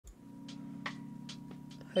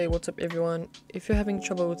Hey, what's up everyone? If you're having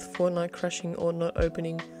trouble with Fortnite crashing or not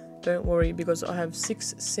opening, don't worry because I have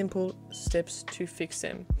 6 simple steps to fix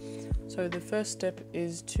them. So the first step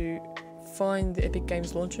is to find the Epic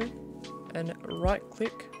Games launcher and right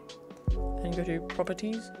click and go to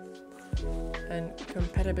properties and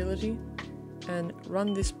compatibility and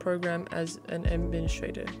run this program as an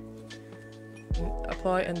administrator.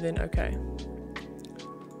 Apply and then OK.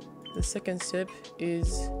 The second step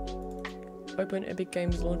is open Epic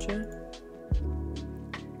Games launcher,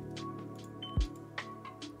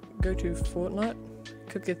 go to Fortnite,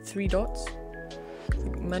 click the 3 dots,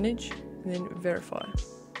 click manage and then verify.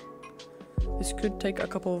 This could take a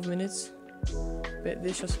couple of minutes, but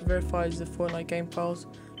this just verifies the Fortnite game files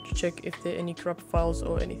to check if there are any corrupt files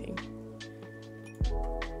or anything.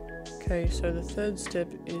 Okay, so the third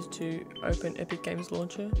step is to open Epic Games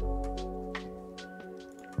launcher,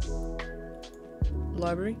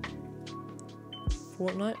 library,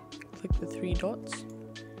 Fortnite, click the 3 dots,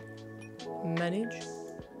 manage,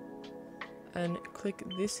 and click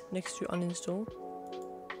this next to uninstall.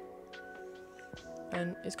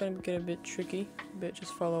 And it's going to get a bit tricky, but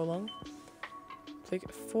just follow along. Click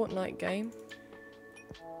Fortnite game,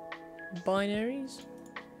 binaries,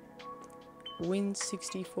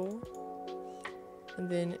 Win64, and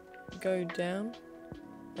then go down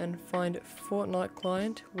and find Fortnite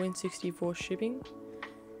client, Win64 shipping,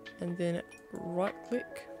 and then right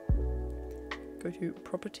click, go to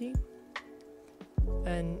property,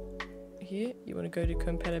 and here you want to go to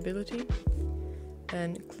compatibility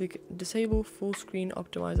and click disable full screen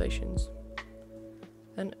optimizations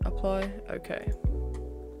and apply OK.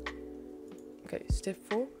 Okay, step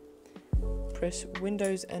 4, press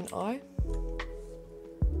Windows and I.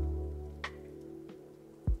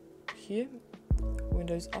 Here,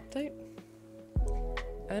 Windows Update,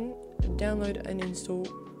 and download and install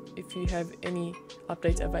if you have any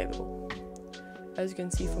updates available. As you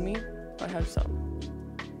can see for me, I have some.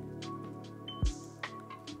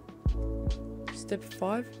 Step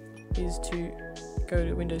 5 is to go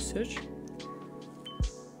to Windows search,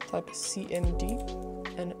 type cmd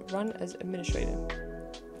and run as administrator.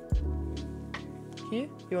 Here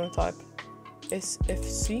you want to type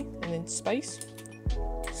sfc and then space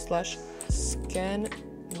 /scannow,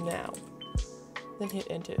 then hit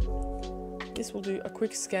enter. This will do a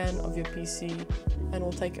quick scan of your PC and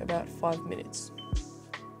will take about 5 minutes.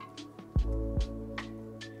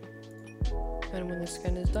 And when the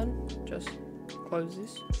scan is done, just close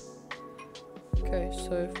this. Okay,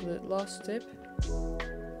 so for the last step,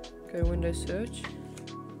 go Windows search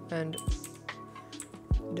and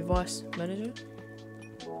device manager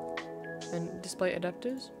and display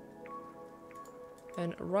adapters,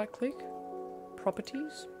 and right click,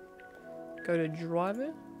 properties, go to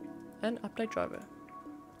driver and update driver,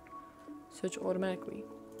 search automatically,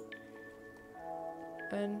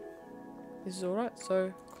 and this is alright.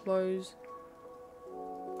 So close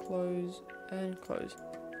and close.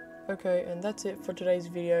 Okay, and that's it for today's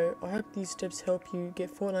video. I hope these steps help you get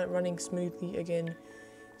Fortnite running smoothly again.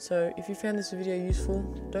 So if you found this video useful,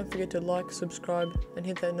 don't forget to like, subscribe and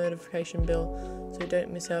hit that notification bell so you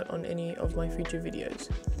don't miss out on any of my future videos.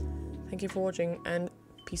 Thank you for watching and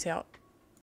peace out.